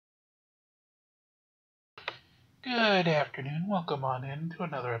Good afternoon. Welcome on in to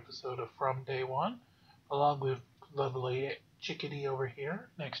another episode of From Day One, along with lovely Chickadee over here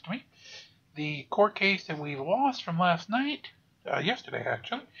next to me. The court case that we lost from last night, yesterday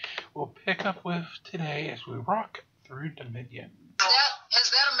actually, we'll pick up with today as we rock through Dominion.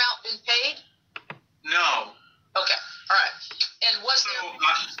 Has that amount been paid? No. Okay, all right. And was there?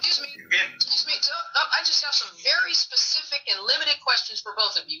 Excuse me. I just have some very specific and limited questions for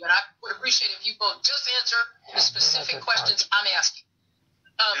both of you, and I would appreciate if you both just answer the specific questions I'm asking.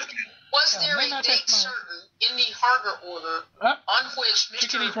 Was there a date certain in the Harger order on which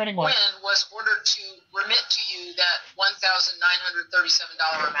Mr. Quinn was ordered to remit to you that $1,937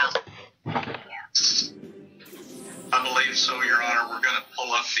 amount? I believe so, Your Honor. We're going to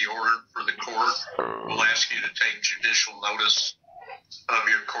pull up the order for the court. We'll ask you to take judicial notice of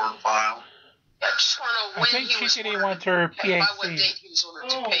your court file. I just want to know when he was ordered, wants her PAC. by what date he was ordered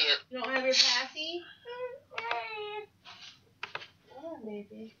to pay it. You don't have your passy? Oh,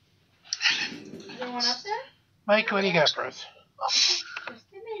 baby. Is there one up there? Mike, what do you got for us? Just a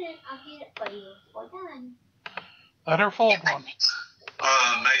minute. I'll get it for you. Well done. Let her fold one.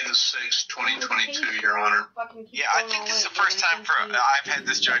 May the 6th, 2022, Your Honor. Yeah, I think this is the first time I've had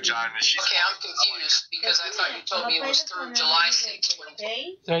this judge on. And she's Okay, I'm confused because I thought you told me it was through July 6th,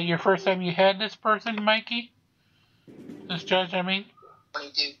 2022. Is that your first time you had this person, Mikey? This judge, I mean?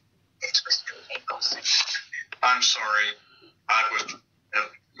 It was through April 6th. I'm sorry.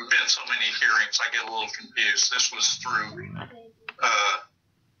 We've been so many hearings, I get a little confused. This was through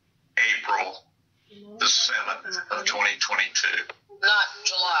April the 7th of 2022. Not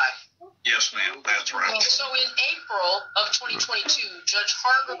July. Yes, ma'am. That's right. So in April of 2022, Judge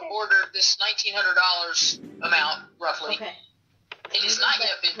Harger ordered this $1,900 amount, roughly. Okay. It has not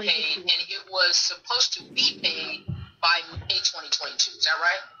yet been paid, and it was supposed to be paid by May 2022. Is that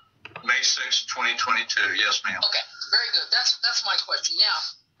right? May 6th, 2022. Yes, ma'am. Okay, very good. That's my question.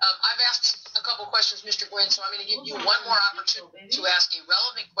 Now, I've asked a couple questions, Mr. Gwynn, so I'm going to give you one more opportunity to ask a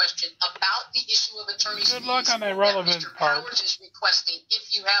relevant question about the issue of attorney's fees. Good luck on that relevant Mr. part. Powers is requesting, if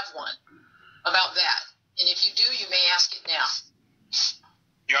you have one, about that. And if you do, you may ask it now.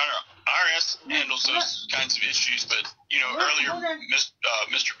 Your Honor, IRS handles those kinds of issues, but earlier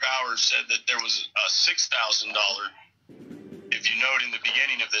Mr. Powers said that there was a $6,000. If you note in the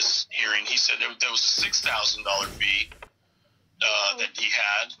beginning of this hearing, he said there was a $6,000 fee that he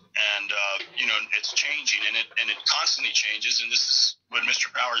had, and it's changing, and it constantly changes, and this is what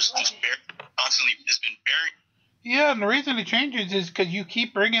Mr. Powers just constantly has been bearing. Yeah, and the reason it changes is because you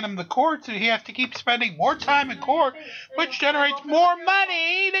keep bringing him to court, so he has to keep spending more time in court, which generates more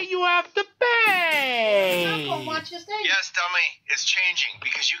money that you have to pay. Yes, dummy, it's changing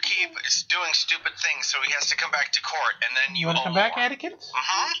because you keep doing stupid things, so he has to come back to court, and then you want to come back, Atticus?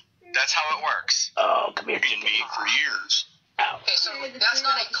 That's how it works. Oh, come here. Me for years. Okay, so that's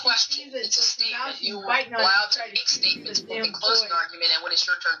not a question, it's a statement. You are allowed to make statements in the closing argument and when it's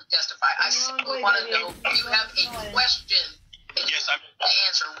your turn to testify. I simply want to know if you have a question that you want to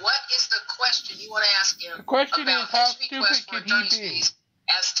answer. What is the question you want to ask him the question about is, his request for attorney's fees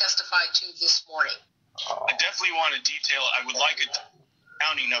as testified to this morning? I definitely want a detail. I would like a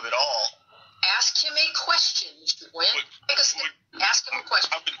counting of it all. Ask him a question, Mr. Gwynn. Ask him a question.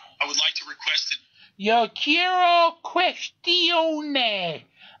 I would like to request it. Yo quiero cuestione.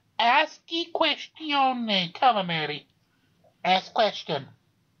 Ask the cuestione. Tell him, Maddie. Ask question.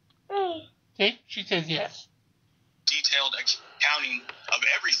 See? She says yes. Detailed accounting of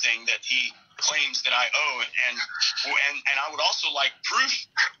everything that he claims that I owe, and I would also like proof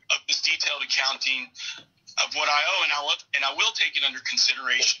of this detailed accounting of what I owe, and I will take it under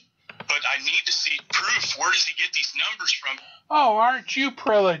consideration. But I need to see proof. Where does he get these numbers from? Oh, aren't you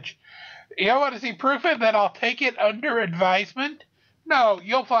privileged? You want to see proof of that I'll take it under advisement? No,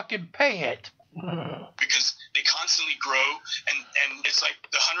 you'll fucking pay it. Because they constantly grow, and it's like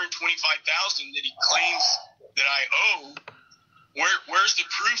the $125,000 that he claims that I owe. Where's the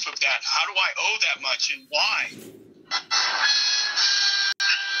proof of that? How do I owe that much, and why?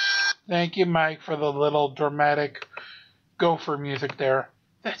 Thank you, Mike, for the little dramatic gopher music there.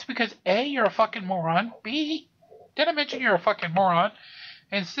 That's because A, you're a fucking moron. B, did I mention you're a fucking moron?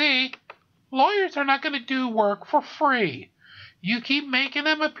 And C, lawyers are not going to do work for free. You keep making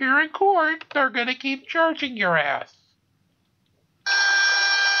them appear in court, they're going to keep charging your ass.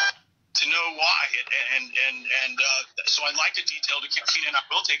 To know why, and so I'd like a detailed accounting, and I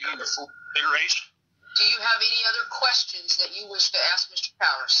will take it under full consideration. Do you have any other questions that you wish to ask Mr.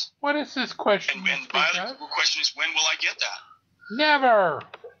 Powers? What is this question? And my other question is, when will I get that? Never.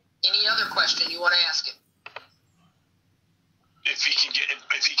 Any other question you want to ask him? If he can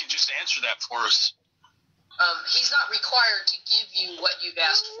just answer that for us. he's not required to give you what you've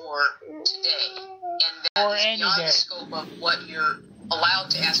asked for today, and that Or is any beyond day. the scope of what you're allowed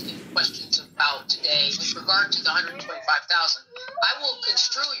to ask him questions about today. With regard to the $125,000, I will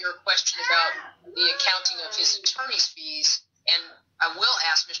construe your question about the accounting of his attorney's fees, and I will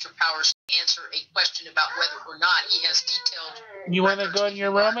ask Mr. Powers to answer a question about whether or not he has detailed. You want to go in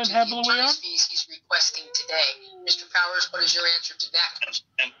your room and have the Louis on? attorney's fees he's requesting today. Mr. Powers, what is your answer to that question?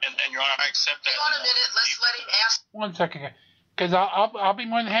 And Your Honor, I accept that. Hang on a minute. Let's let him ask. 1 second, because I'll be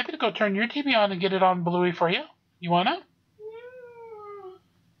more than happy to go turn your TV on and get it on Bluey for you. You wanna?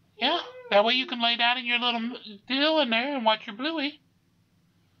 Yeah. That way you can lay down in your little deal in there and watch your Bluey.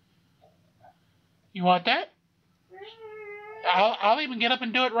 You want that? I'll even get up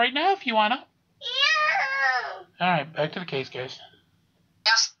and do it right now if you wanna. All right, back to the case, guys.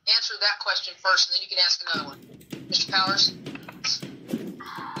 Answer that question first, and then you can ask another one. Mr. Powers?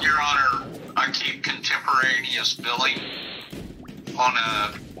 Your Honor, I keep contemporaneous billing on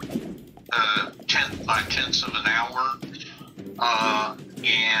a tenth by tenths of an hour,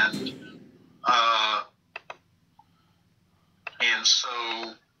 and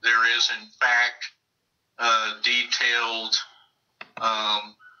so there is in fact detailed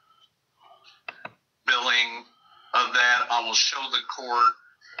billing of that. I will show the court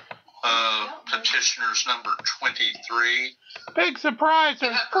petitioner's number 23. Big surprise, You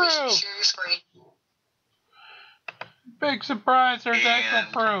there's have permission to proof. share your screen. Big surprise, there's actual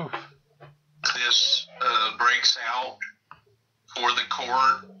And proof. This breaks out for the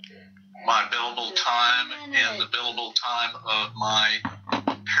court my billable time and the billable time of my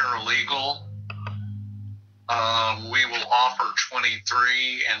paralegal. We will offer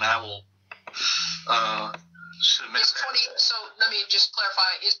 23, and I will submit Is that. 20, so let me just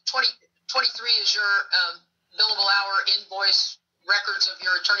clarify. Is 23 is your billable hour invoice records of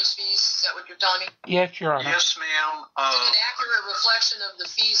your attorney's fees? Is that what you're telling me? Yes, Your Honor. Yes, ma'am. Is it an accurate reflection of the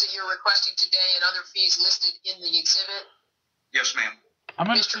fees that you're requesting today and other fees listed in the exhibit? Yes, ma'am. I'm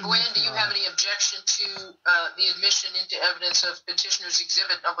gonna Mr. see Gwynn, this, do you Your have Honor. any objection to the admission into evidence of petitioner's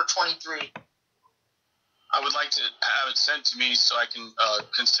exhibit number 23? I would like to have it sent to me so I can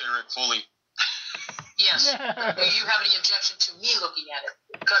consider it fully. Yes. Do you have any objection to me looking at it,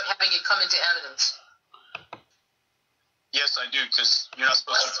 having it come into evidence? Yes, I do, because you're not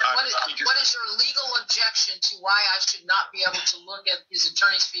supposed to. What is your legal objection to why I should not be able to look at his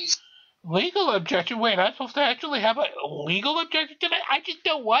attorney's fees? Legal objection? Wait, I'm supposed to actually have a legal objection to that? I just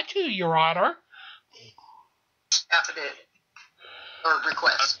don't want to, Your Honor. Affidavit or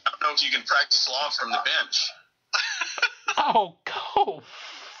request. I don't know if you can practice law from the bench. Oh, go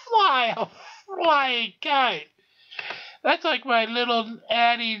fly a flying kite. That's like my little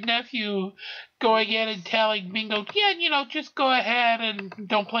Addie nephew going in and telling Bingo, yeah, just go ahead and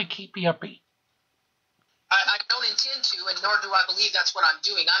don't play Keep Me Uppy. I don't intend to, and nor do I believe that's what I'm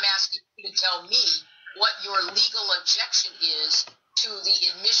doing. I'm asking you to tell me what your legal objection is to the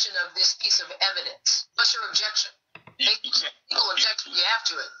admission of this piece of evidence. What's your objection? Make legal objection you have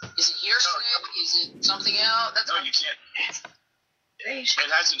to it. Is it hearsay? Is it something else? No, you can't. It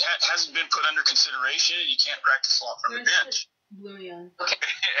hasn't been put under consideration, and you can't practice law from the bench. Bluey on. Okay.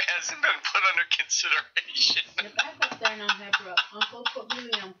 It hasn't been put under consideration. If I go there and I'll have her up, Uncle put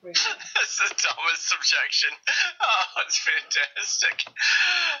Bluey on for you. That's the dumbest objection. Oh, it's fantastic.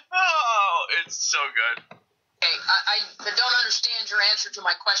 Oh, it's so good. Okay, I don't understand your answer to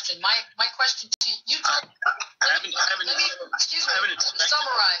my question. My question to you. Let me summarize.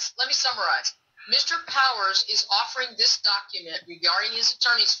 Let me summarize. Mr. Powers is offering this document regarding his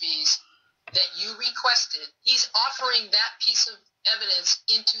attorney's fees that you requested. He's offering that piece of evidence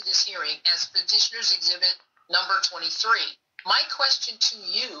into this hearing as petitioner's exhibit number 23. My question to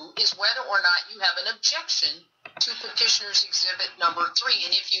you is whether or not you have an objection to petitioner's exhibit number 3.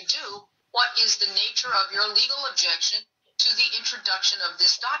 And if you do, what is the nature of your legal objection to the introduction of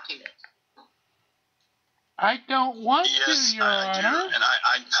this document? I don't want Yes, to, Your I do, Honor. and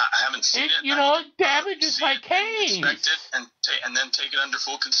I haven't seen it. It damages my case. Inspect it and then take it under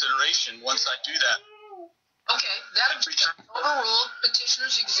full consideration once I do that. Okay, that objection overruled.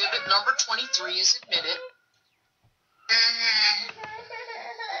 Petitioner's exhibit number 23 is admitted.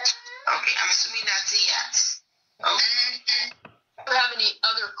 Okay, I'm assuming that's a yes. Okay. Do you have any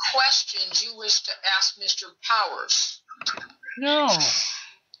other questions you wish to ask Mr. Powers? No.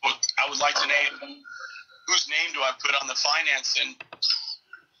 Well, I would like to name whose name do I put on the financing?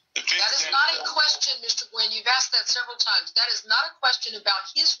 That is not a question, Mr. Gwynn. You've asked that several times. That is not a question about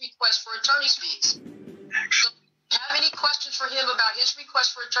his request for attorney's fees. So, if you have any questions for him about his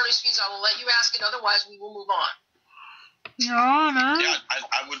request for attorney's fees, I will let you ask it. Otherwise, we will move on. Your Honor. Yeah,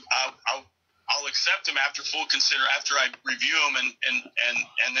 I'll accept accept them after I review them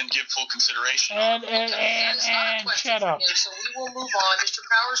and then give full consideration. And Shut up. So we will move on. Mr.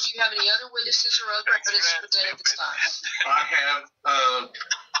 Powers, do you have any other witnesses or other evidence to present at this time? I have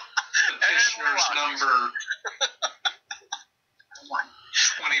petitioner's number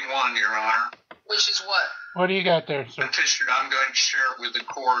 21, Your Honor. Which is what? What do you got there, sir? Petitioner, I'm going to share it with the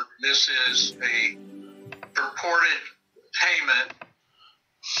court. This is a purported payment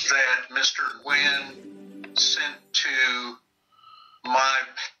that Mr. Gwynn sent to my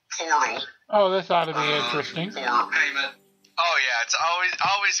portal. Oh, this ought to be interesting. For payment. Oh yeah, it's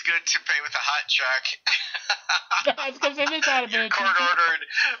always good to pay with a hot check. I was going to say this ought to be interesting.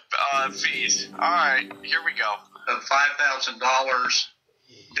 Court-ordered fees. All right, here we go. Of $5,000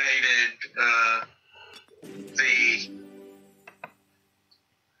 dated the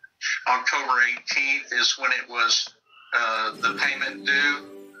October 18th is when it was the payment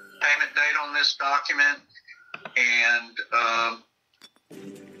date on this document, and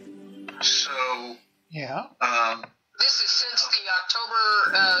so yeah. This is since the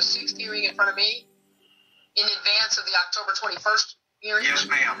October 6th hearing in front of me, in advance of the October 21st hearing. Yes,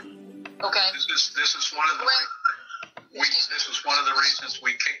 ma'am. Okay. This is one of the. This is one of the reasons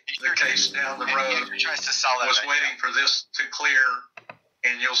we kicked the case down the road. Tries to sell that. Was waiting for this to clear,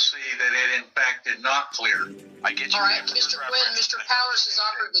 and you'll see that it in fact did not clear. I get you. All right, Mr. Quinn, Mr. Powers has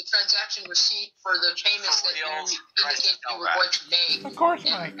offered the transaction receipt for the payments that you indicated you were going to make. Of course,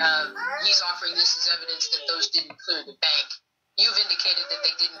 and, Mike. He's offering this as evidence that those didn't clear the bank. You've indicated that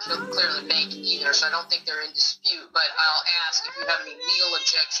they didn't clear the bank either, so I don't think they're in dispute, but I'll ask if you have any legal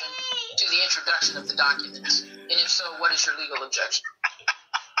objection to the introduction of the documents. And if so, what is your legal objection?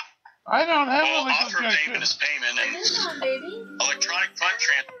 I don't have a legal offer objection. payment is payment, and electronic fund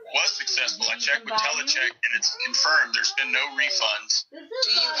transfer was successful. I checked with Telecheck, and it's confirmed. There's been no refunds. Do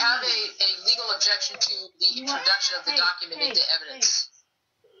you have a legal objection to the introduction of the document into evidence?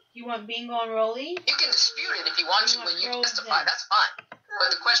 You want bingo and rolly? You can dispute it if you want to when you testify. That's fine.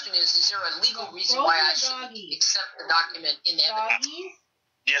 But the question is there a legal reason why I should accept the document in evidence?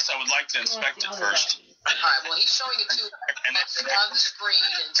 Yes, I would like to inspect it first. All right. Well, he's showing it to on the screen,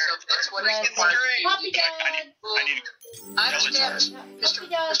 and so that's what he's required to do. I understand, Mr.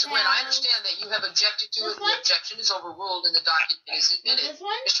 Gwynn. I understand that you have objected to it. The objection is overruled, and the document is admitted.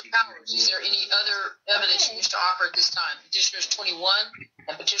 Mr. Powers, is there any other evidence you wish to offer at this time? Petitioners 21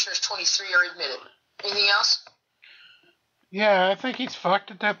 and petitioners 23 are admitted. Anything else? Yeah, I think he's fucked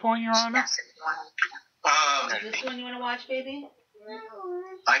at that point, Your Honor. Is this one you want to watch, baby?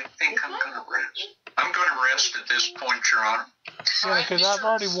 I think I'm going to rest. I'm going to rest at this point, Your Honor. Yeah, because I've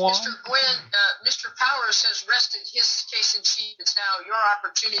already won. Mr. Gwynn, Mr. Powers has rested his case in chief. It's now your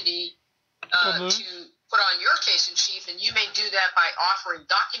opportunity to put on your case in chief, and you may do that by offering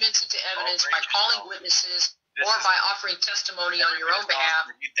documents into evidence, by calling witnesses, or by offering testimony on your own behalf.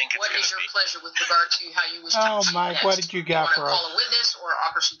 What is your pleasure with regard to how you wish to proceed Mike, next? what did you got for us? Call a witness, or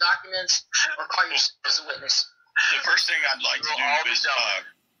offer some documents, or call yourself as a witness? The first thing I'd like to do is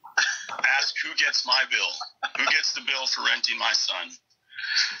ask who gets my bill. Who gets the bill for renting my son?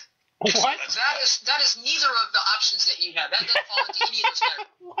 What? That is neither of the options that you have. That doesn't fall into any of those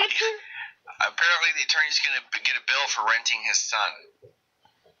categories. Apparently, the attorney's going to get a bill for renting his son.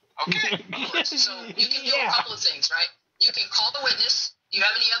 Okay. So you can do a couple of things, right? You can call the witness. Do you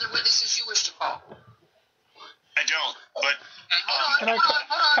have any other witnesses you wish to call? I don't, but Hold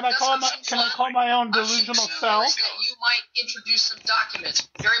on. Can I call my own delusional self? That you might introduce some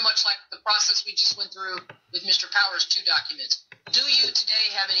documents, very much like the process we just went through with Mr. Powers' 2 documents. Do you today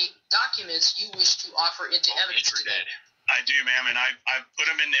have any documents you wish to offer into evidence today? I do, ma'am, and I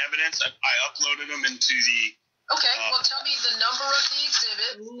put them in evidence. I uploaded them into the. Okay, well, tell me the number of the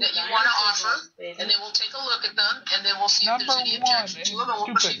exhibit that you want to offer, and then we'll take a look at them, and then we'll see if there's any objection to them, and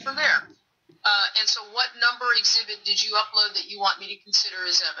we'll proceed from there. And so what number exhibit did you upload that you want me to consider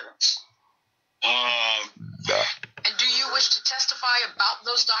as evidence? And do you wish to testify about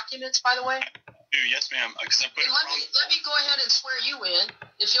those documents, by the way? Yes, ma'am. Because I put let me go ahead and swear you in.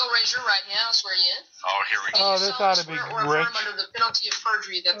 If you'll raise your right hand, I'll swear you in. Oh, here we go. Oh, this ought to be or rich. affirm under the penalty of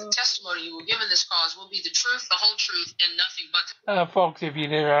perjury that the testimony you will give in this cause will be the truth, the whole truth, and nothing but the Folks, if you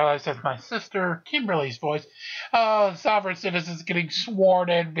didn't realize, that's my sister, Kimberly's voice. Sovereign citizens getting sworn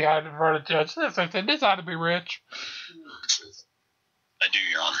in behind a verdict judge. This ought to be rich. truth. I do,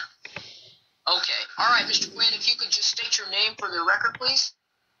 Your Honor. Okay. All right, Mr. Gwynn, if you could just state your name for the record, please.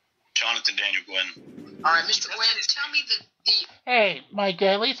 Jonathan Daniel Gwynn. All right, Mr. Gwynn, tell me the Hey, Mike,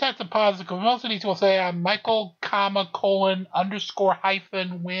 at least have some positive. Most of these will say I'm Michael, comma, colon, underscore,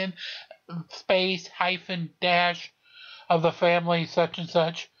 hyphen, win, space, hyphen, dash, of the family, such and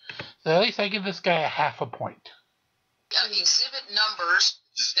such. So at least I give this guy a half a point. Exhibit numbers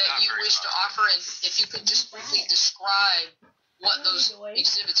that you wish to offer, and if you could just briefly describe what those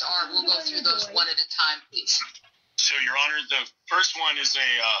exhibits are, we'll go through those one at a time, please. So, Your Honor, the first one is a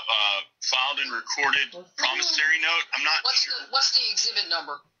filed and recorded promissory note. I'm not sure. What's the exhibit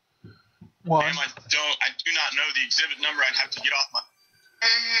number? One. Ma'am, I do not know the exhibit number. I'd have to get off my.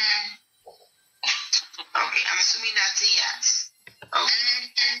 Okay, I'm assuming that's a yes.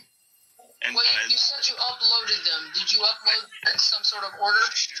 Okay. And Well, you said you uploaded them. Did you upload in some sort of order?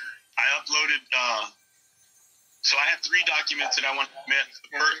 I uploaded. So I have 3 documents that I want to submit.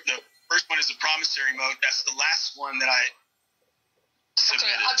 The first one is the promissory note. That's the last one that I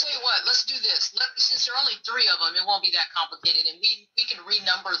submitted. Okay, I'll tell you what. Let's do this. Since there are only 3 of them, it won't be that complicated, and we can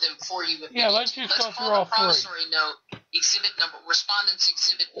renumber them for you. If Let's just go through all 3. Promissory note, respondent's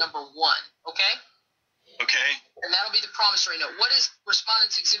exhibit number 1. Okay. Okay. And that'll be the promissory note. What is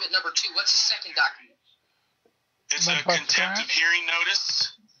respondent's exhibit number 2? What's the second document? It's a contempt of hearing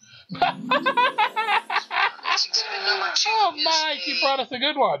notice. Exhibit number 2 Oh, is Mike, you brought us a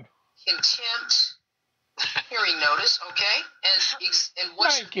good one. contempt hearing notice, okay? And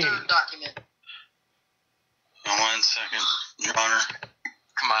what's Thank your you. third document? 1 second, Your Honor.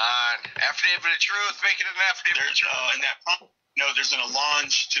 Come on. Affidavit of truth. Make it an affidavit of truth. In that there's an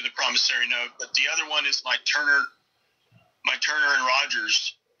allonge to the promissory note, but the other one is my Turner and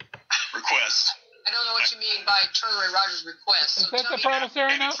Rogers request. I don't know what you mean by Turner and Rogers request. Is So that tell the me,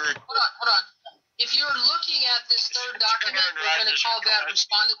 promissory note? hold on. If you're looking at this third document, we're going to call that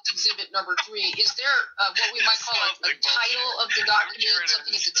respondent's exhibit number 3. Is there what we might call a title of the document,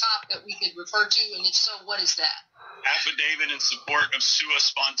 something at the top that we could refer to? And if so, what is that? Affidavit in support of sua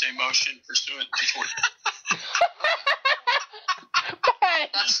sponte motion pursuant to court.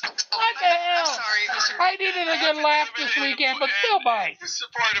 What the hell? I'm sorry, Mr. I needed a good laugh this weekend, but still, Mike. In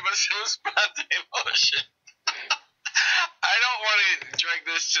support of a sua sponte motion. I don't want to drag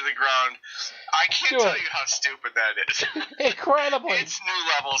this to the ground. I can't tell you how stupid that is. Incredibly. It's new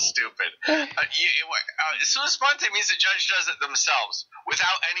level stupid. Sua sponte means the judge does it themselves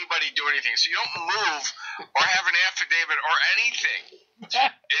without anybody doing anything. So you don't move or have an affidavit or anything.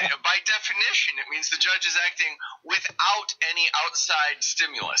 By definition, it means the judge is acting without any outside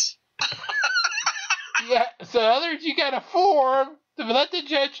stimulus. Yeah, so others, you got to form to let the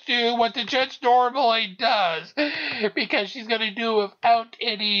judge do what the judge normally does, because she's going to do without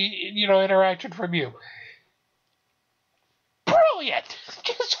any, interaction from you. Brilliant!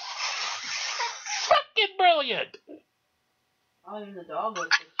 Just fucking brilliant! Oh, even the dog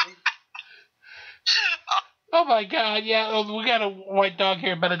looks at Oh my God! Yeah, we got a white dog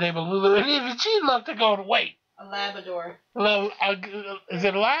here by the name of Lulu, and even she looked at going, wait. a Labrador. Is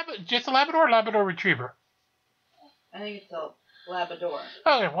it just a Labrador or Labrador Retriever? I think it's a Labrador.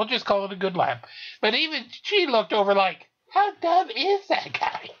 Okay, we'll just call it a good lab. But even she looked over like, how dumb is that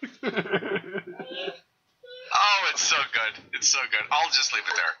guy? Oh, it's so good. It's so good. I'll just leave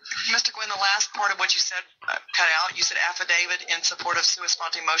it there. Mr. Gwynn, the last part of what you said cut out. You said affidavit in support of sua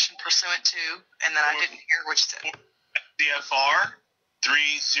sponte motion pursuant to, and then I didn't hear what you said. DFR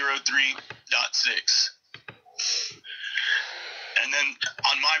 303.6. And then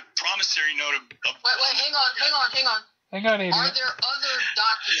on my promissory note of Wait, hang on. Hang on, idiot. Are there other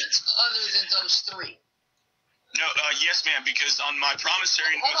documents other than those 3? no, yes, ma'am, because on my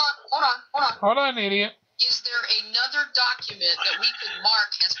promissory note. Hold on. Hold on, idiot. Is there another document that we could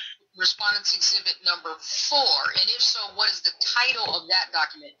mark as respondent's exhibit number 4? And if so, what is the title of that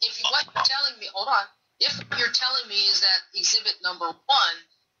document? If what you're telling me, hold on. If what you're telling me is that exhibit number 1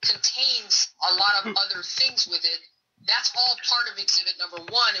 contains a lot of other things with it, that's all part of exhibit number 1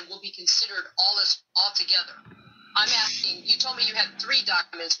 and will be considered all together. I'm asking, you told me you had 3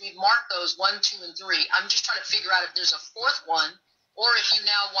 documents. We've marked those 1, 2, and 3. I'm just trying to figure out if there's a 4th one, or if you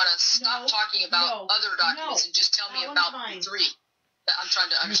now want to stop talking about other documents and just tell me about the 3 that I'm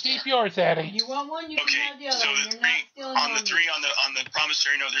trying to You understand. keep yours, Addie. You want one, you can Okay, have the other so one. the You're not stealing on the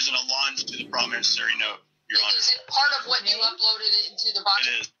promissory note, there's an allonge to the promissory note, Your Honor. Is it part of what you uploaded into the box?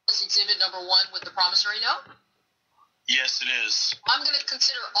 It is. Exhibit number 1 with the promissory note? Yes, it is. I'm going to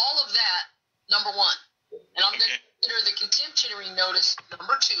consider all of that number 1. And I'm going to consider the contempt hearing notice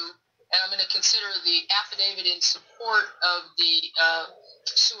number 2. And I'm going to consider the affidavit in support of the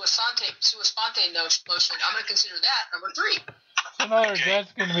sua sponte motion. I'm going to consider that number 3. So in other words,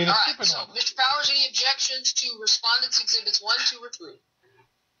 that's going to be the All right. stupid So, one. Mr. Powers, any objections to respondents' exhibits 1, 2, or 3?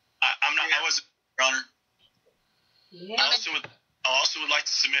 I wasn't, Your Honor. Yeah. I also would like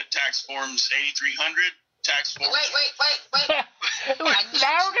to submit tax forms 8300 tax form. Wait.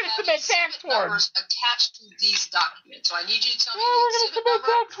 Now we're going to submit tax forms. Numbers attached to these documents. So I need you to tell me We're the going to exhibit submit number,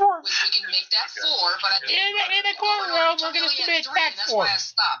 tax forms. which we can make that 4, but I think In the courtroom, we're going to submit tax that's why I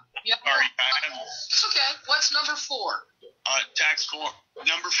forms. stopped. Yep. Sorry, I have It's okay. What's number 4? tax form.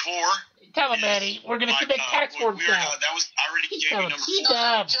 Number 4. Tell him, Eddie. We're going to submit tax forms now. That was I already gave you number 4.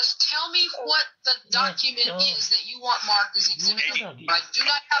 No, just tell me what the document is that you want marked as exhibit number. I do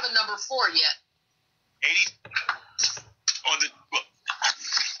not have a number 4 yet.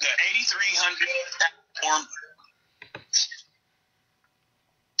 8300 form.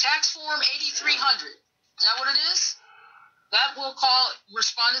 Tax form 8300. Is that what it is? That we'll call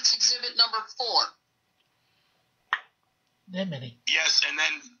respondent's exhibit number 4. Yes, and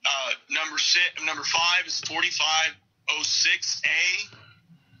then number 5 is 4506A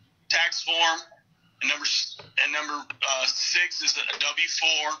tax form, and number 6 is a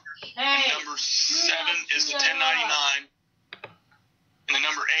W4, and number 7 is a 1099, and the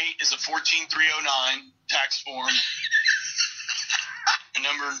number 8 is a 14309 tax form, and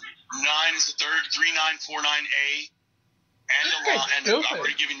number 9 is a 3949A, and I've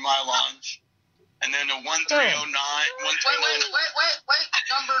already given you my launch. And then a 1309. Wait.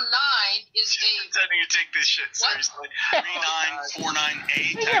 Number 9 is a. Pretending you take this shit seriously.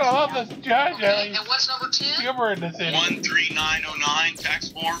 39498. You gotta love this judge, Okay, and what's number 10? Humor in this idiot. 13909 tax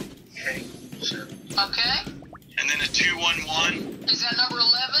form. Okay. And then a 211. Is that number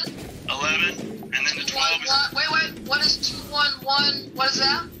 11? 11. And then the 12 is. Wait. What is 211? What is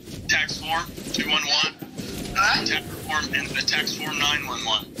that? Tax form 211. All right. Tax form and the tax form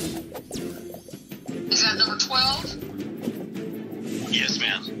 911. Is that number 12? Yes,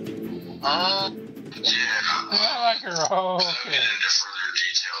 ma'am. Oh. Yeah. I like her. Oh, Without okay. getting into further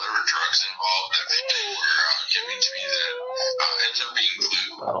detail, there were drugs involved that people were giving to me that ended up being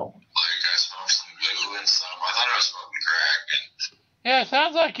glue. Oh. Like, I smoked some glue and some. I thought I was smoking crack. And Yeah, it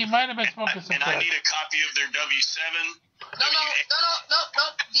sounds like he might have been smoking some And I crack. need a copy of their W7. No.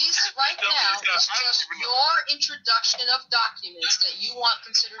 These right now is just your introduction of documents that you want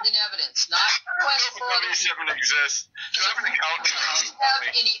considered in evidence, not request for other people. W7 exists. Do I have an account? Do you have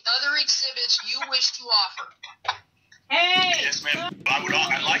any other exhibits you wish to offer? Yes, ma'am. I'd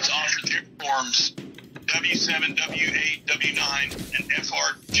like to offer their forms W7, W8, W9, and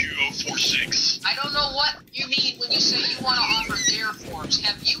FR2046. I don't know what you mean when you say you want to offer their forms.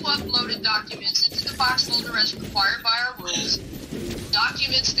 Have you uploaded documents into the box folder as required by our rules?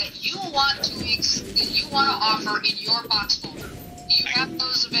 Documents that you want to offer in your box folder. Do you have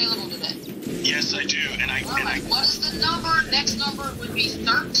those available today? Yes, I do. All right. What is the number? Next number would be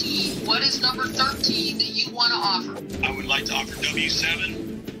 13. What is number 13 that you want to offer? I would like to offer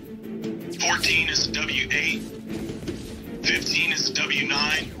W7. 14 is a W8. 15 is a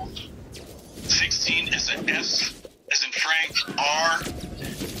W9. 16 is an F as in Frank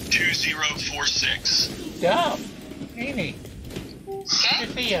R2046. Dumb. Amy. Okay?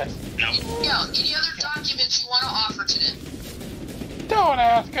 Yes. No. Yeah. Any other documents you want to offer today? Don't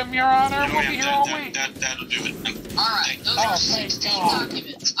ask him, Your Honor. No, We'll be here all week. That'll do it. All right. Those Oh, are thank 16 God.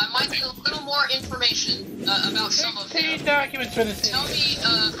 documents. I might need a little more information about some of them. 16 documents for the city. Tell me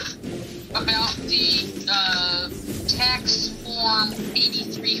about the tax form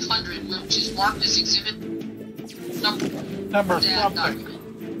 8300, which is marked as exhibit Number that something.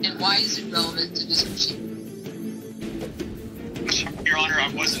 document, and why is it relevant to this proceeding? Your Honor, I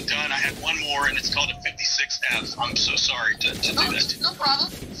wasn't done. I had one more, and it's called a 56F. I'm so sorry to do that. No problem.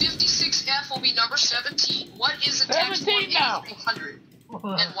 56F will be number 17. What is a tax form 17 now. 8300,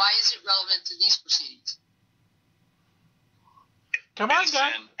 and why is it relevant to these proceedings? Come on, FinCEN,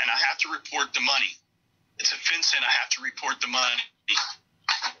 guys. and I have to report the money. It's a FinCEN. I have to report the money.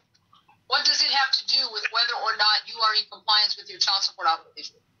 What does it have to do with whether or not you are in compliance with your child support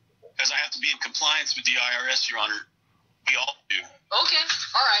obligation? Because I have to be in compliance with the IRS, Your Honor. We all do. Okay,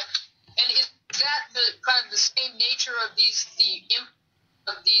 all right. And is that the kind of the same nature of these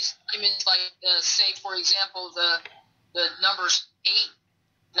documents, like say for example the numbers 8,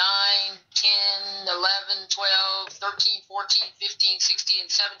 9, 10, 11, 12, 13, 14, 15, 16,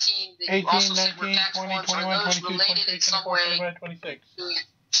 and 17 that you 18, also said were 19, tax 20, forms? 21, Are those 22, related 23, in some 24, way 25, 26. to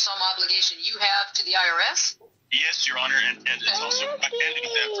some obligation you have to the IRS? Yes, Your Honor, and it's also identity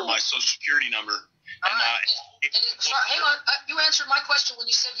theft for my Social Security number. All right. Hang on. You answered my question when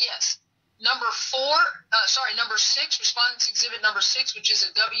you said yes. Number 6, respondent's exhibit number 6, which is a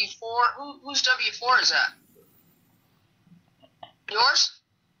W4. Whose W4 is that? Yours?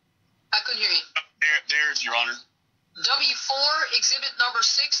 I couldn't hear you. There's, Your Honor. W4, exhibit number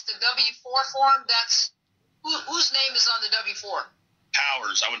 6, the W4 form, that's... whose name is on the W4?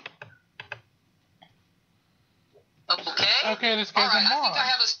 Powers. I would. Okay. Okay, this All guy's right, a I think I moron.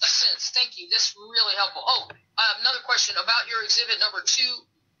 have a sense. Thank you. That's really helpful. Oh, another question about your exhibit number 2.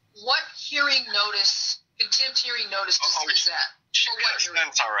 What hearing notice, contempt hearing notice is that? For what hearing?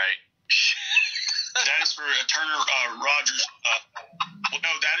 That's all right. That is for Turner Rogers. Well,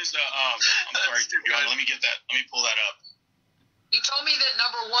 no, that is I'm sorry, John. Let me get that. Let me pull that up. You told me that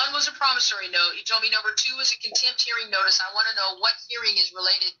number 1 was a promissory note. You told me number 2 was a contempt hearing notice. I want to know what hearing is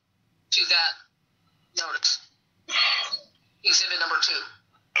related to that notice. Exhibit number 2.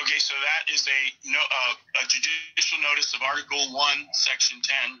 Okay, so that is a judicial notice of Article 1, Section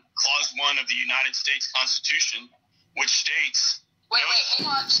 10, Clause 1 of the United States Constitution, which states. Wait, hang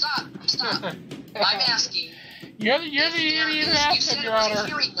on, stop. I'm asking. You're the idiot who asked it, Your Honor.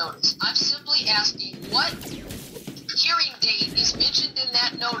 Hearing notice. I'm simply asking what hearing date is mentioned in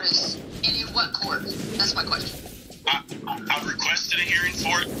that notice and in what court? That's my question. I've requested a hearing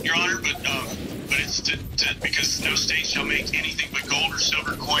for it, Your Honor, but it's because no state shall make anything but gold or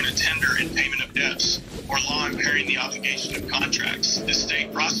silver coin a tender in payment of debts or law impairing the obligation of contracts. The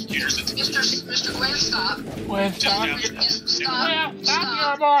state prosecutors. Mr. Glenn, stop. Glenn, stop. Stop,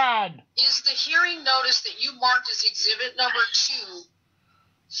 you're a moron. Is the hearing notice that you marked as exhibit number 2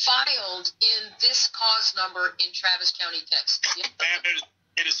 filed in this cause number in Travis County, Texas?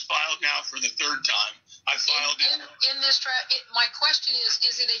 It is filed now for the 3rd time. I filed it. My question is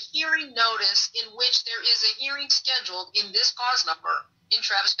it a hearing notice in which there is a hearing scheduled in this cause number in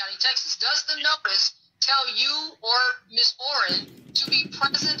Travis County, Texas? Does the notice tell you or Ms. Oren to be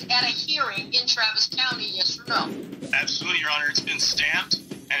present at a hearing in Travis County, yes or no? Absolutely, Your Honor. It's been stamped.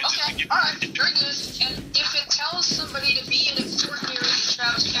 And Okay, all right, very good. And if it tells somebody to be in a court hearing in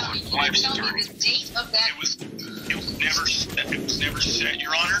Travis County, can you tell me the date of that? It was never set,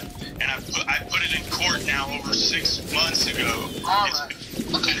 Your Honor. And I put it in court now over 6 months ago. All right.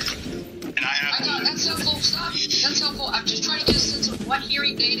 Okay. And I got that's helpful. Stop. That's helpful. I'm just trying to get a sense of what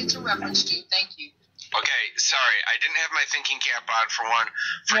hearing date it's a reference to. Thank you. Okay, sorry, I didn't have my thinking cap on for one.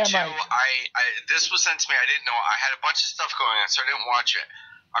 For two, Mike. this was sent to me. I didn't know. I had a bunch of stuff going on, so I didn't watch it.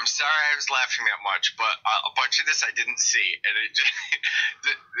 I'm sorry I was laughing that much, but a bunch of this I didn't see, and it just,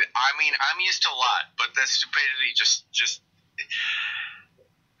 I mean, I'm used to a lot, but that stupidity just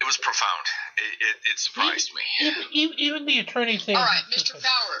it was profound. It surprised me. Even the attorney thing. All right, Mr.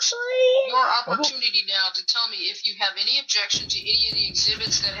 Powers, your opportunity now to tell me if you have any objection to any of the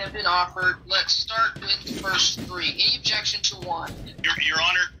exhibits that have been offered. Let's start with the first 3. Any objection to one? Your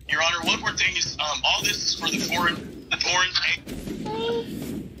Honor, one more thing is all this is for the Foreign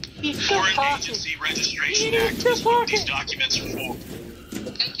Agency Registration Act. That's what these documents are for.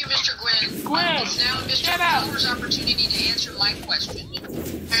 Thank you, Mr. Gwynn. Gwen, It's now Mr. Powers' opportunity to answer my question.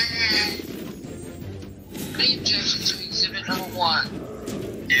 Any objection to exhibit number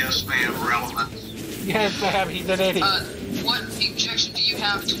 1? Yes, ma'am, relevant. Yes, ma'am, he's an idiot. What objection do you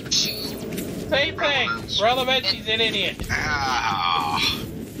have to 2? Same thing. Relevant, he's an idiot.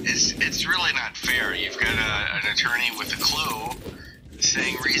 It's really not fair. You've got an attorney with a clue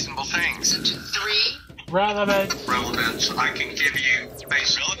saying reasonable things. To 3? Relevant. I can give you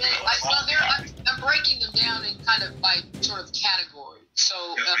basically. I'm breaking them down in kind of by sort of category.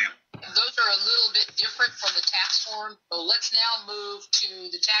 So those are a little bit different from the tax form. So let's now move to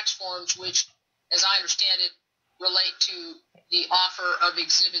the tax forms, which, as I understand it, relate to the offer of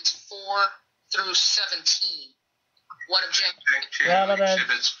exhibits 4 through 17. What objection?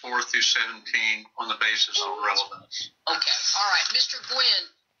 Exhibits 4 through 17 on the basis of relevance. Okay. All right. Mr. Gwynn,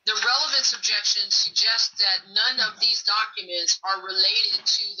 the relevance objection suggests that none of these documents are related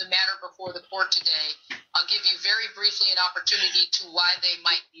to the matter before the court today. I'll give you very briefly an opportunity to why they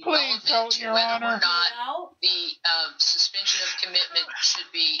might be relevant to whether or not the suspension of commitment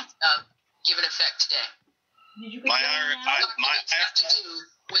should be given effect today. My have to do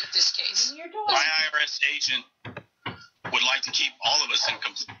with this case. My IRS agent would like to keep all of us in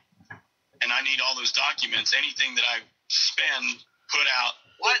compliance, and I need all those documents. Anything that I spend, put out.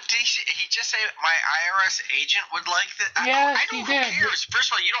 What did he just say? My IRS agent would like that? Yes, I don't. Who cares? First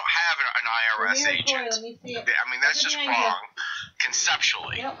of all, you don't have an IRS agent. I mean, that's just wrong,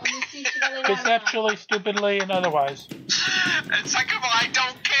 conceptually. Conceptually, stupidly, and otherwise. And second of all, I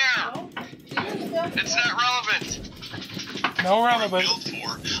don't care. It's not relevant. No relevance.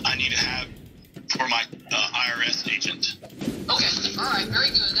 I need to have for my IRS agent. Okay, all right, very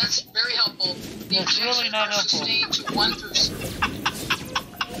good. That's very helpful. The It's really not helpful. Sustained to 1 through 7.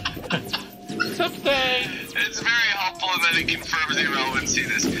 It's very helpful that it confirms the irrelevancy of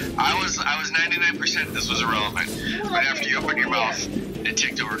this. I was 99% this was irrelevant, but after you opened your mouth, it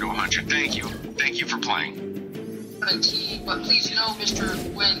ticked over to 100. Thank you for playing. But please know, Mr.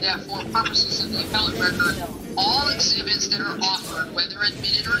 Gwynn, that for purposes of the appellate record, all exhibits that are offered, whether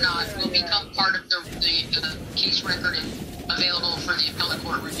admitted or not, will become part of the case record and available for the appellate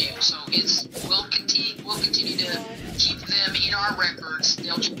court review. So we'll continue to keep them in our records. And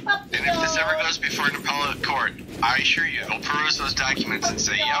if this ever goes before an appellate court, I assure you, they'll peruse those documents and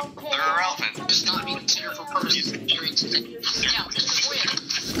say, yep, they're irrelevant. Just not be considered for purposes of hearing today. Now, Mr.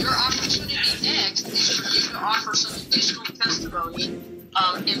 Quinn, your opportunity next is for you to offer some additional testimony.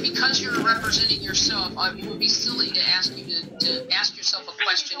 And because you're representing yourself, it would be silly to ask you to ask yourself a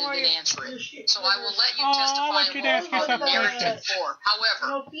question and then answer it. So I will let you testify on the narrative for.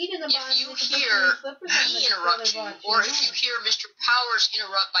 However, if you hear me interrupt you, or if you hear Mr. Powers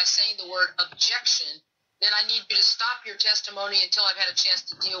interrupt by saying the word objection, then I need you to stop your testimony until I've had a chance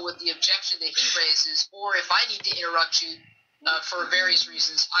to deal with the objection that he raises, or if I need to interrupt you for various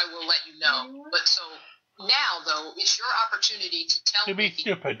reasons, I will let you know. But so now, though, it's your opportunity to tell me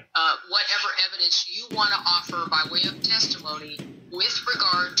whatever evidence you want to offer by way of testimony with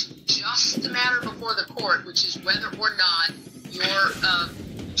regard to just the matter before the court, which is whether or not your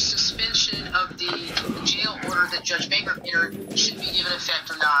suspension of the jail order that Judge Baker entered should be given effect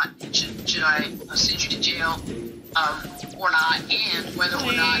or not. Should I send you to jail or not, and whether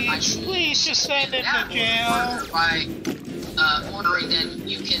or not I should just send him to jail by ordering that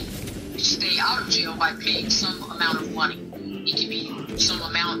you can stay out of jail by paying some amount of money. It can be some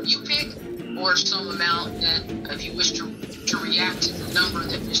amount you pick, or some amount that, if you wish to react to the number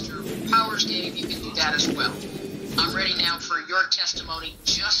that Mr. Powers gave, you can do that as well. I'm ready now for your testimony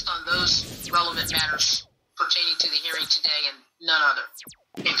just on those relevant matters pertaining to the hearing today and none other.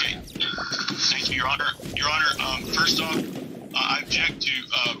 Okay. Thank you, Your Honor. Your Honor, first off, I object to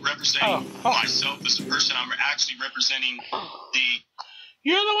representing myself as a person. I'm actually representing the...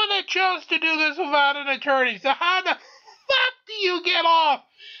 You're the one that chose to do this without an attorney, so how the fuck do you get off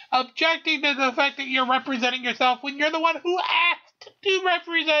objecting to the fact that you're representing yourself when you're the one who asked to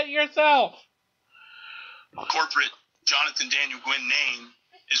represent yourself? Corporate Jonathan Daniel Gwynn name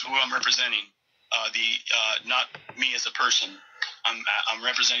is who I'm representing. Not me as a person. I'm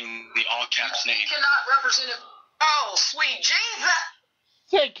representing the all caps name. You cannot represent it. Oh, sweet Jesus!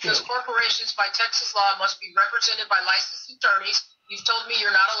 Thank you. Because corporations by Texas law must be represented by licensed attorneys. You've told me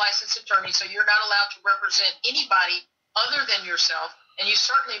you're not a licensed attorney, so you're not allowed to represent anybody other than yourself, and you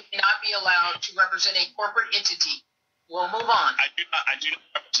certainly may not be allowed to represent a corporate entity. We'll move on. I do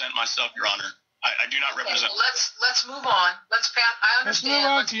not represent myself, Your Honor. I do not represent. Well, let's move on. I understand. Let's move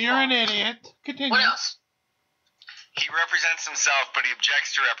on. You're an idiot. Continue. What else? He represents himself, but he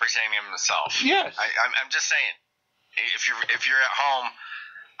objects to representing himself. Yes. I'm just saying. If you're at home,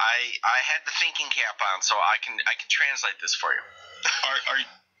 I had the thinking cap on, so I can translate this for you. Are you?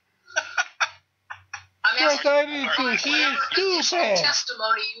 I'm asking whatever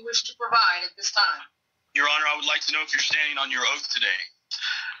testimony you wish to provide at this time. Your Honor, I would like to know if you're standing on your oath today.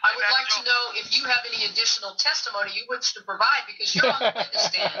 I would like to know if you have any additional testimony you wish to provide, because you're on the witness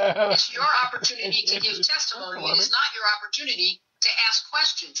stand. It's your opportunity to give testimony. It is not your opportunity to ask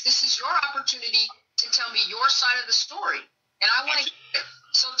questions. This is your opportunity to tell me your side of the story. And I want to hear it.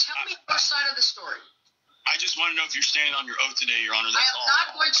 So tell me your side of the story. I just want to know if you're standing on your oath today, Your Honor. That's all. I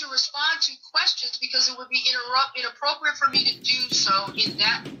am not going to respond to questions because it would be inappropriate for me to do so in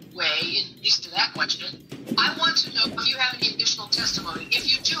that way, at least to that question. I want to know if you have any additional testimony. If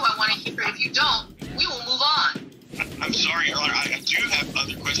you do, I want to hear it. If you don't, we will move on. I'm sorry, Your Honor. I do have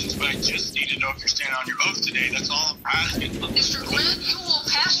other questions, but I just need to know if you're standing on your oath today. That's all I'm asking. Mr. Glenn, you will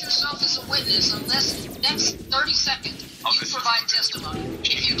pass yourself as a witness unless in the next 30 seconds you provide testimony.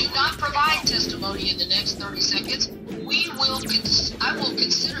 If you do not provide testimony in the next 30 seconds, I will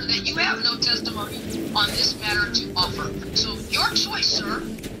consider that you have no testimony on this matter to offer. So your choice, sir.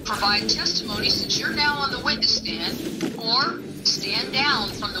 Provide testimony since you're now on the witness stand, or stand down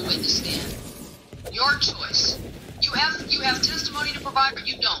from the witness stand. Your choice. You have testimony to provide, or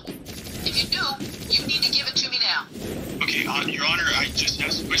you don't. If you do, you need to give it to me now. Okay, Your Honor, I just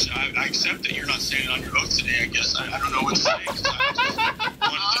have some questions. I accept that you're not standing on your oath today, I guess. I don't know what to say.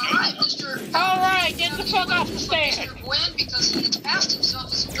 All right, get the fuck off the stand. Mr. Gwynn, because he has passed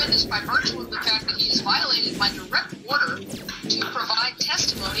himself as a witness by virtue of the fact that he has violated my direct order to provide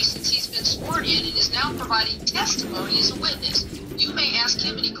testimony since he's been sworn in and is now providing testimony as a witness. You may ask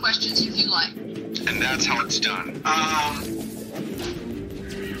him any questions if you like. And that's how it's done.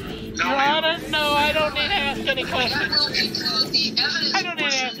 Your Honor, no, I don't need to ask any questions. That will include the evidence. I don't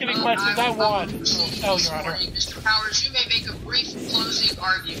need to ask any questions. I won. No, Your Honor. Mr. Powers, you may make a brief closing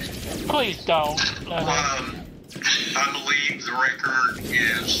argument. Please don't. I believe the record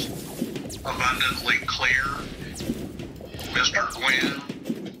is abundantly clear. Mr. Gwynn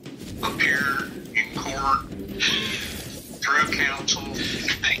appeared in court Through counsel,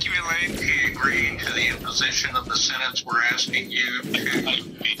 Thank you, Elaine. he agreed to the imposition of the sentence we're asking you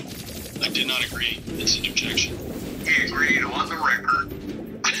to. I did not agree. It's an objection. He agreed on the record.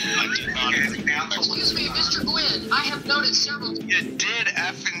 I did not And agree. counsel Excuse me, Mr. Gwynn. I have noted several. You did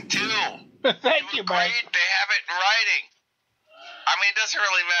effing do. Thank you, Mike. Agreed. They have it in writing. I mean, it doesn't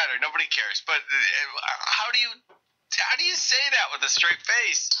really matter. Nobody cares. But how do you say that with a straight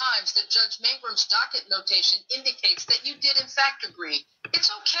face? Times that Judge Mangram's docket notation indicates that you did in fact agree.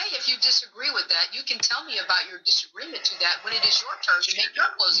 It's okay if you disagree with that. You can tell me about your disagreement to that when it is your turn to make your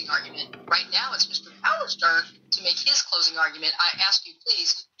closing argument. Right now, it's Mr. Powers' turn to make his closing argument. I ask you,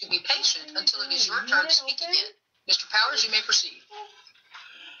 please, to be patient until it is your turn to speak again. Mr. Powers, you may proceed.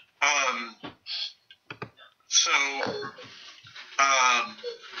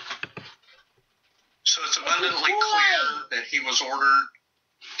 So it's abundantly clear that he was ordered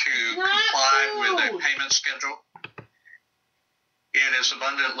to comply with a payment schedule. It is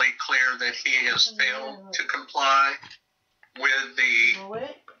abundantly clear that he has failed to comply with the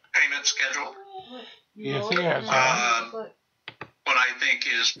payment schedule. Yes, he has. What I think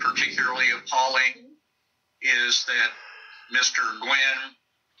is particularly appalling is that Mr. Gwynn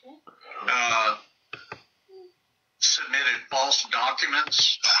submitted false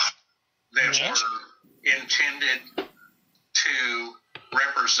documents that were intended to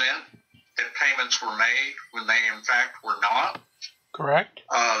represent that payments were made when they in fact were not. Correct.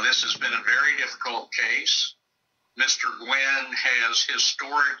 This has been a very difficult case. Mr. Gwynn has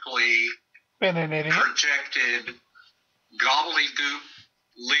historically Been an idiot. projected gobbledygook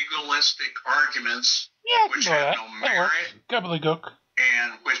legalistic arguments Yeah, I can which go have that. no That works. merit Gobbledygook.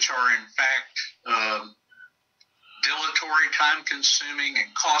 and which are in fact dilatory, time-consuming,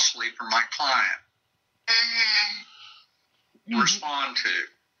 and costly for my client to respond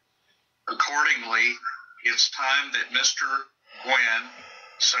to. Accordingly, it's time that Mr. Gwynn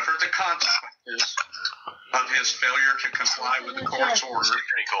suffered the consequences of his failure to comply with the court's order.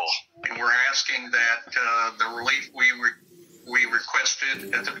 Pretty cool. And we're asking that the relief we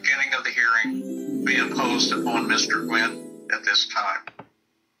requested at the beginning of the hearing be imposed upon Mr. Gwynn at this time.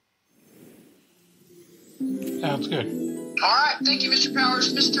 Sounds good. All right, thank you, Mr.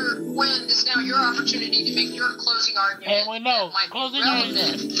 Powers. Mr. Gwynn, it's now your opportunity to make your closing argument. And we know, that might be closing relevant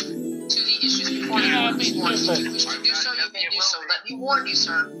argument. to the issues before Do you not be this morning. If stupid. you wish to do so, you may do so. Let me warn you,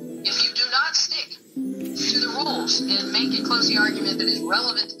 sir. If you do not stick to the rules and make a closing argument that is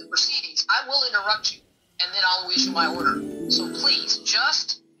relevant to the proceedings, I will interrupt you, and then I'll issue my order. So please,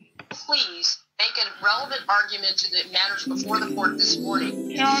 just please make a relevant argument to the matters before the court this morning.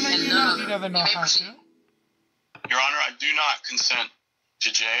 Your Honor, And he none other. doesn't know You may how proceed. to. Your Honor, I do not consent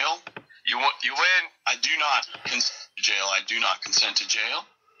to jail. You win. I do not consent to jail. I do not consent to jail.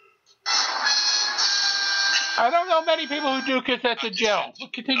 I don't know many people who do consent to jail.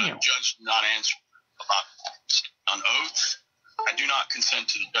 Continue. Judge not answer about on oath. I do not consent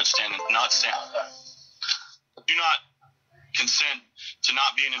to the judge standing not stand. I do not consent to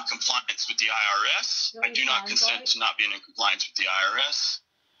not being in compliance with the IRS. I do not consent to not being in compliance with the IRS.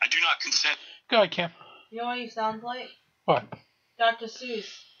 I do not consent. Go ahead, Kim. You know what he sounds like? What? Dr. Seuss.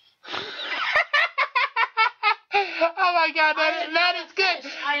 Oh my God, that is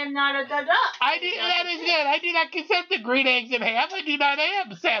good. I am not a da-da. That is good. I do not consent to green eggs and ham. I do not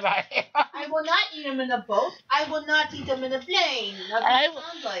am Sam. I will not eat them in a boat. I will not eat them in a plane. That's what it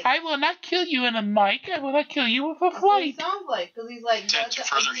sounds like. I will not kill you in a mic. I will not kill you with a That's what he flight. sounds like. Because he's like, Consent to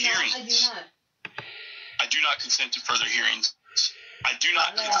further I hearings. do not. I do not consent to further hearings. I do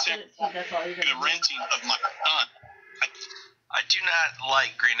not consent That's all you're to gonna the do. renting of my son. I do not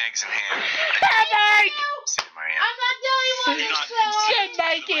like green eggs and ham. Mike! Sit in my hand. I'm not the only I one do who not said consent Good to the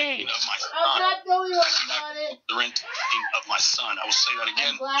Mikey. renting of my I'm son. not the only one I do who not got it. consent to the renting of my son. I will say that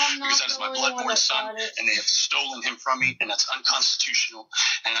again I'm glad I'm not because that is the my only blood-born one that son, got it. and they have stolen him from me, and that's unconstitutional.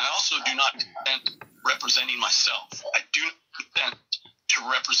 And I also do not consent to representing myself. I do not consent to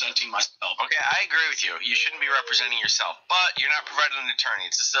representing myself. Okay, I agree with you. You shouldn't be representing yourself, but you're not providing an attorney.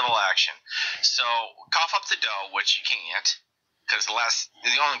 It's a civil action. So cough up the dough, which you can't, because the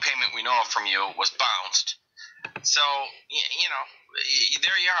only payment we know of from you was bounced. So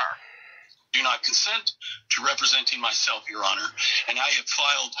there you are. Do not consent to representing myself, Your Honor. And I have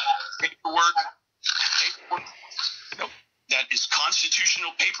filed paperwork that is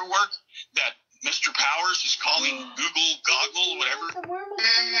constitutional paperwork that Mr. Powers is calling Google Goggle, whatever. The worm was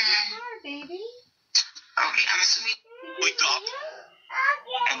in the car, baby. Okay, I'm assuming. Wake up.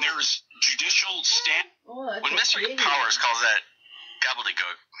 And there is judicial stand. Oh, that's When a Mr. baby. Powers calls that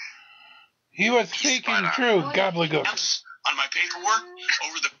gobbledygook, He was speaking spot on. true, gobbledygook. On my paperwork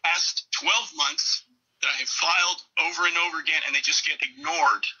over the past 12 months that I have filed over and over again, and they just get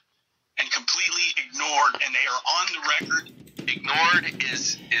ignored and completely ignored, and they are on the record. Ignored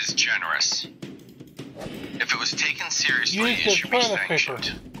is generous. If it was taken seriously, it should be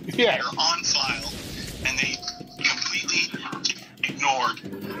sanctioned. Yeah. They're on file, and they completely ignored.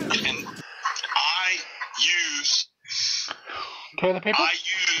 And I use toilet paper.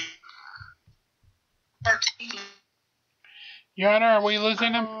 Your Honor, are we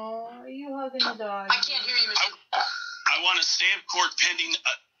losing him? Oh, are you hugging the dog? I can't hear you, Mr. I want to stay of court pending.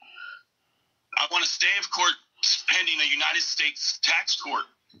 I want to stay of court pending a United States tax court.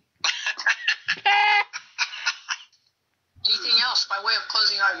 Anything else by way of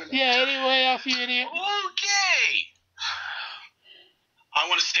closing argument? Yeah, anyway else, you idiot. Okay. I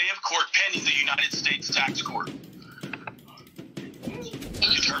want to stay of court pending the United States tax court.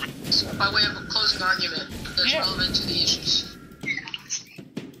 Anything else by way of a closing argument that's relevant to the issues?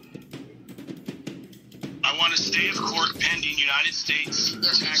 I want to stay of court pending United States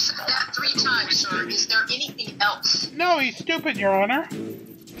Yes, you tax said court. that 3 times, sir. Is there anything else? No, he's stupid, Your Honor.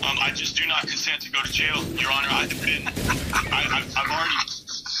 I just do not consent to go to jail, Your Honor. I've already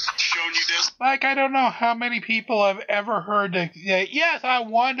shown you this. Like, I don't know how many people I've ever heard that say, yes, I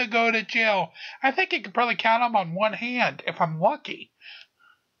want to go to jail. I think you could probably count them on one hand, if I'm lucky.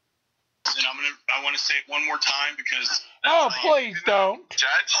 And I want to say it one more time because... Oh, please don't.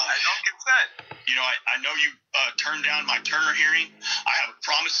 Judge, I don't consent. You know, I know you turned down my Turner hearing. I have a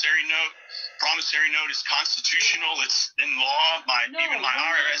promissory note. Promissory note is constitutional. It's in law. Even my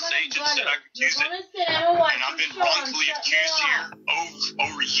IRS agent said I could use it. And I've been wrongfully accused here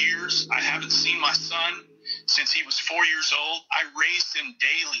over years. I haven't seen my son since he was 4 years old. I raised him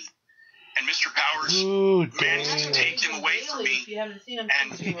daily. And Mr. Powers managed to take him away from me. You haven't seen him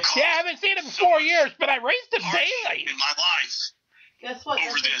And Yeah, I haven't seen him in 4 years, but I raised him daily. in my life. Guess what?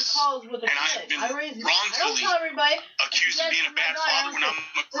 Over That's this. what the calls with a And kid. I've been I raised him. I wrongfully don't tell everybody. accused of being a bad father when I'm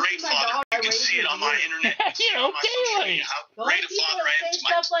a great my father. dog. I You can raised see it him on my good. internet. You You see it know, on my social daily. media how The great only a people father I am that to say my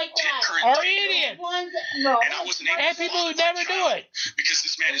stuff like that current are daughter. idiots. Ones that, no. And I wasn't able And to people who father my never do child it. because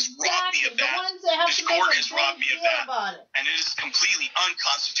this man has robbed me of The that. ones that have This to make court a has big robbed me of deal that. about it. And it is completely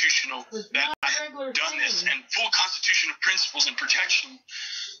unconstitutional It's that not I a regular have done this, thing. and full constitutional principles and protection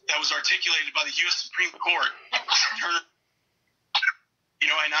that was articulated by the U.S. Supreme Court. Turner, you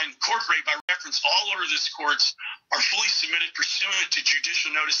know, and I incorporate by reference all orders of this courts are fully submitted pursuant to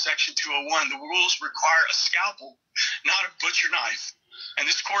Judicial Notice Section 201. The rules require a scalpel, not a butcher knife. And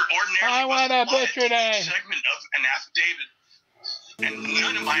this court ordinarily I want a butcher knife. segment of an affidavit. And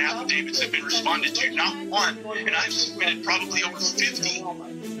none of my affidavits have been responded to, not one. And I've submitted probably over 50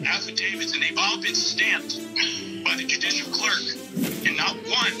 affidavits, and they've all been stamped by the judicial clerk. And not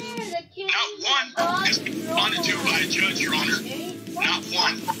one has been responded to by a judge, Your Honor. Not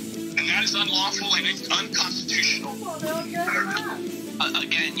one. And that is unlawful and it's unconstitutional.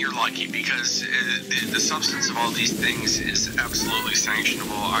 Again, you're lucky because the substance of all these things is absolutely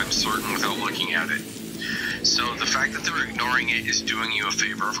sanctionable, I'm certain, without looking at it. So the fact that they're ignoring it is doing you a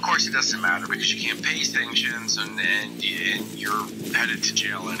favor. Of course, it doesn't matter because you can't pay sanctions and you're headed to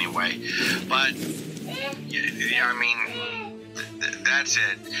jail anyway. But, I mean, that's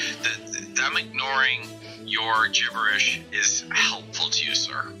it. Them ignoring your gibberish is helpful to you,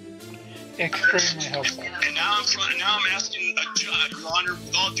 sir. Extremely helpful. And now I'm asking a judge, Your Honor,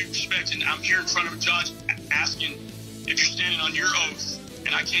 with all due respect, and I'm here in front of a judge asking if you're standing on your oath,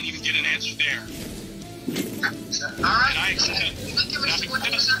 and I can't even get an answer there. All right. And I accept. Thank you, Mr.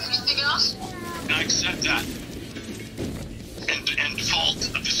 Quinn. Is there anything else? And I accept that. And default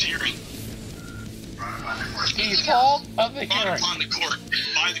of this hearing. Default of the Brought hearing. upon the court,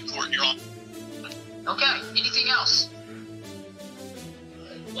 by the court, Your Honor. Okay. Anything else?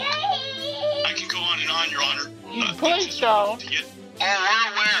 I can go on and on, Your Honor. Please don't.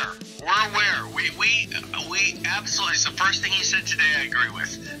 Oh, we're aware. We absolutely, it's the first thing he said today I agree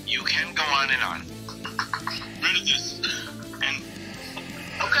with. You can go on and on. Rid of this. And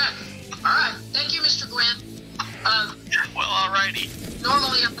Okay. All right. Thank you, Mr. Gwynn. Well, alrighty.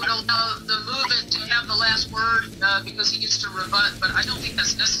 Normally, I would allow the movement to have the last word because he gets to rebut, but I don't think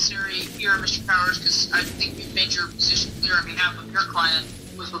that's necessary here, Mr. Powers, because I think you've made your position clear on behalf of your client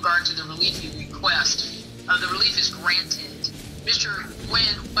with regard to the relief you request. The relief is granted. Mr.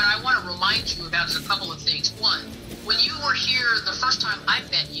 Gwynn, what I want to remind you about is a couple of things. One, when you were here the first time I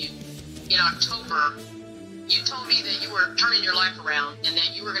met you in October, you told me that you were turning your life around and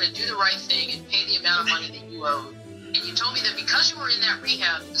that you were going to do the right thing and pay the amount of money that you owed. And you told me that because you were in that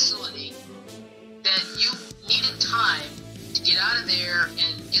rehab facility, that you needed time to get out of there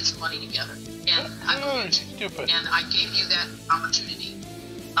and get some money together. And I believed you. Stupid. And I gave you that opportunity.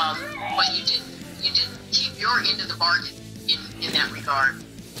 But you didn't. didn't keep your end of the bargain in that regard.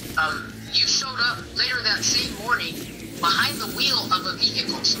 You showed up later that same morning behind the wheel of a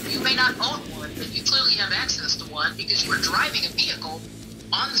vehicle. So you may not own one, but you clearly have access to one because you were driving a vehicle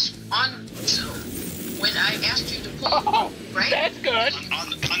on Zoom when I asked you to pull. Oh, right? That's good. On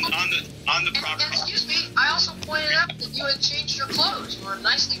the property. And excuse me, I also pointed out that you had changed your clothes. You were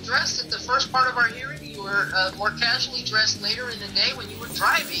nicely dressed at the first part of our hearing. You were more casually dressed later in the day when you were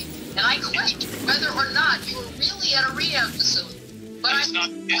driving. And I questioned whether or not you were really at a rehab facility. But It's not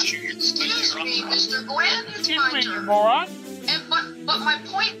the issue. excuse me, Mr. Gwen, it's Excuse my me, you turn. moron. And but my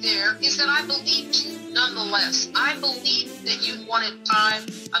point there is that I believed you nonetheless. I believed that you wanted time.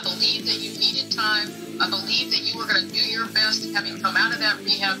 I believed that you needed time. I believed that you were going to do your best, having come out of that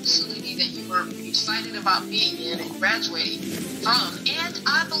rehab facility that you were excited about being in and graduating from. And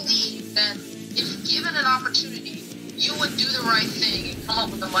I believe that if given an opportunity, you would do the right thing and come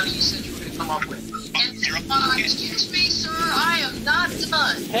up with the money you said you were going to come up with. And excuse me, sir, I am not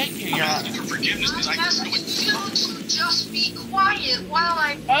done. Thank you, Your Honor. For forgiveness, because I'm I asking you to just be quiet while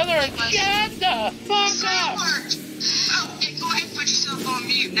I... Other agenda. Fuck up. Oh, yeah, go ahead and put yourself on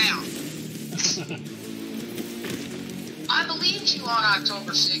mute now. I believed you on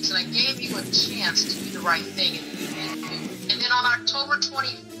October 6th, and I gave you a chance to do the right thing, and you didn't. And then on October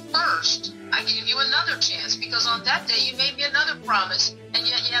 21st, I gave you another chance, because on that day you made me another promise, and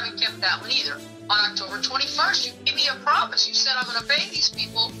yet you haven't kept that one either. On October 21st, you gave me a promise. You said, I'm going to pay these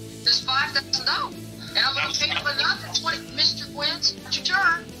people this $5,000, and I'm going to pay them another $20. Mr. Gwyn's your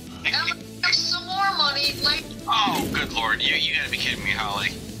turn, and I'm going to give some more money later. Oh, good lord. You gotta be kidding me, Holly.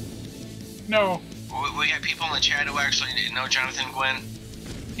 No. We got people in the chat who actually know Jonathan Gwynn.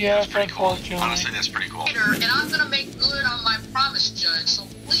 Yes, Pretty cool. unfortunately. Honestly, that's pretty cool. And I'm going to make good on my promise, Judge. So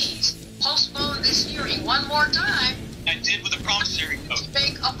please postpone this hearing one more time I did with a promissory note. to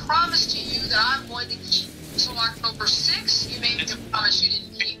make a promise to you that I'm going to keep. So October 6th, you made me a promise you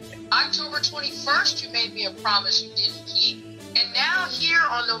didn't keep. October 21st, you made me a promise you didn't keep. And now here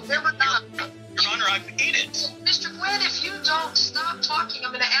on November 9th, Your Honor, I paid it. Mr. Gwynn, if you don't stop talking,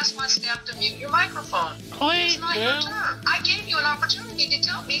 I'm going to ask my staff to mute your microphone. Please It's not your do. turn. I gave you an opportunity to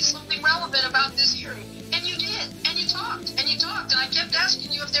tell me something relevant about this hearing, and you did, and you talked, and I kept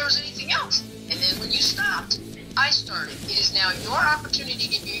asking you if there was anything else. And then when you stopped, I started. It is now your opportunity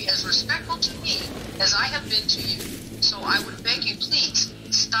to be as respectful to me as I have been to you. So I would beg you, please,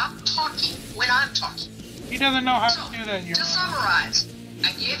 stop talking when I'm talking. He doesn't know how So, to do that, Your to Honor. summarize,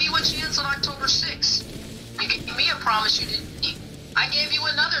 I gave you a chance on October 6th. You gave me a promise you didn't keep. I gave you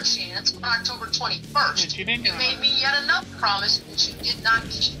another chance on October 21st. Yes, you did, Your made Honor. me yet another promise which you did not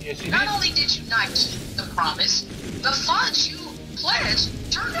keep. Yes, you Not did. only did you not keep the promise, the funds you pledged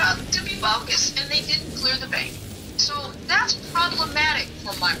turned out to be bogus, and they didn't clear the bank. So that's problematic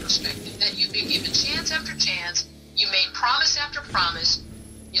from my perspective, that you've been given chance after chance, you made promise after promise,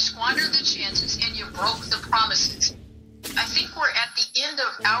 you squandered the chances, and you broke the promises. I think we're at the end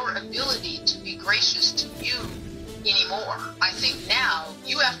of our ability to be gracious to you anymore. I think now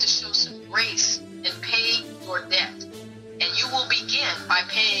you have to show some grace and pay your debt. And you will begin by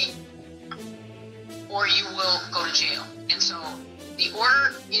paying, or you will go to jail. And so the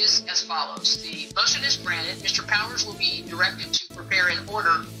order is as follows. The motion is granted. Mr. Powers will be directed to prepare an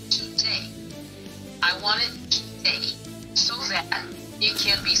order today. I want it today so that it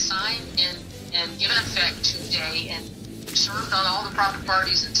can be signed and given effect today and served on all the proper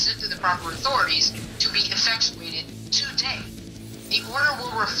parties and sent to the proper authorities to be effectuated today. The order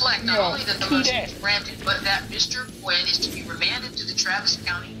will reflect not only that the motion is granted, but that Mr. Gwynn is to be remanded to the Travis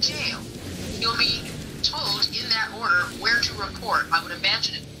County Jail. He'll be told in that order where to report. I would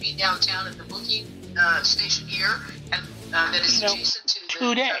imagine it would be downtown at the booking station here, and that is adjacent to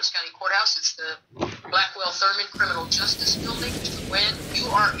the Travis County Courthouse. It's the Blackwell Thurman Criminal Justice Building. Mr. Gwynn,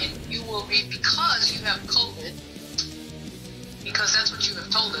 you will be, because you have COVID, because that's what you have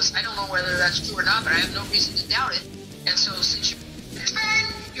told us. I don't know whether that's true or not, but I have no reason to doubt it. And so since you turn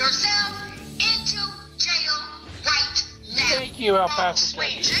yourself into jail right now. Thank you, El Paso.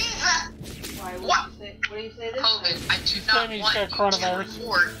 Why, what do you say this? COVID, I do not want you to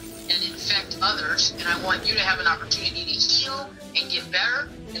report and infect others, and I want you to have an opportunity to heal and get better.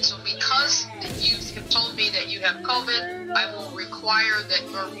 And so because you have told me that you have COVID, I will require that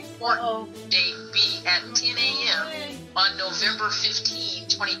your report date be at 10 a.m. on November 15,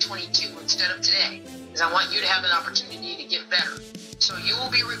 2022 instead of today, because I want you to have an opportunity to get better. So you will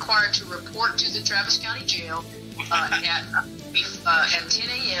be required to report to the Travis County Jail at 10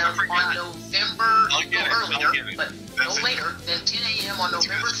 a.m. on November, but no later than 10 a.m. on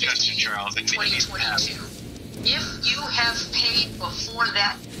November 15, 2022. If you have paid before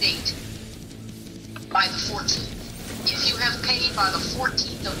that date, by the 14th. If you have paid by the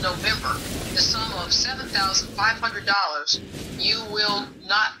 14th of November the sum of $7,500, you will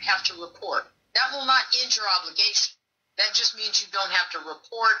not have to report. That will not end your obligation. That just means you don't have to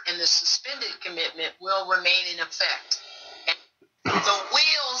report, and the suspended commitment will remain in effect. The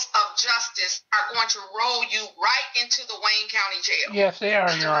wheels of justice are going to roll you right into the Wayne County Jail. Yes, they are,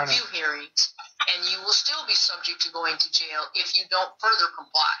 Your Honor. Review hearings, and you will still be subject to going to jail if you don't further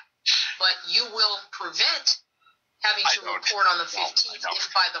comply. But you will prevent having to report on the 15th if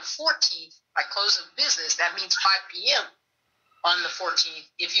by the 14th, by close of business, that means 5 p.m. on the 14th,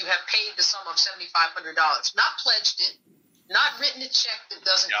 if you have paid the sum of $7,500. Not pledged it, not written a check that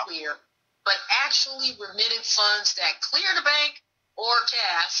doesn't clear, but actually remitted funds that clear the bank or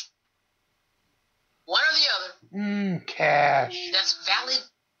cash, one or the other. Cash. That's valid,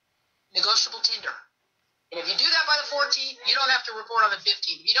 negotiable tender. And if you do that by the 14th, you don't have to report on the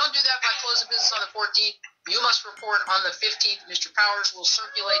 15th. If you don't do that by close of business on the 14th, you must report on the 15th. Mr. Powers will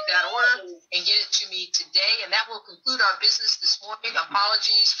circulate that order and get it to me today. And that will conclude our business this morning.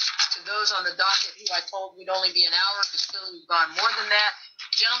 Apologies to those on the docket who I told would only be an hour, because clearly we've gone more than that.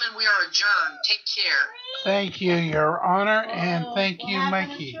 Gentlemen, we are adjourned. Take care. Thank you, Your Honor, and thank you,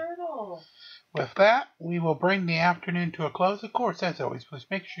 Mikey. With that, we will bring the afternoon to a close. Of course, as always, please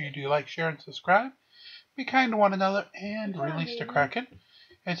make sure you do like, share, and subscribe. Be kind to one another and release the Kraken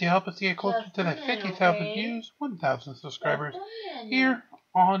as you help us get closer to the 50,000 views, 1,000 subscribers here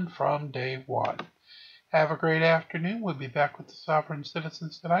on From Day One. Have a great afternoon. We'll be back with the Sovereign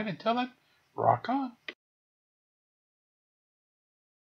Citizens tonight. Until then, rock on.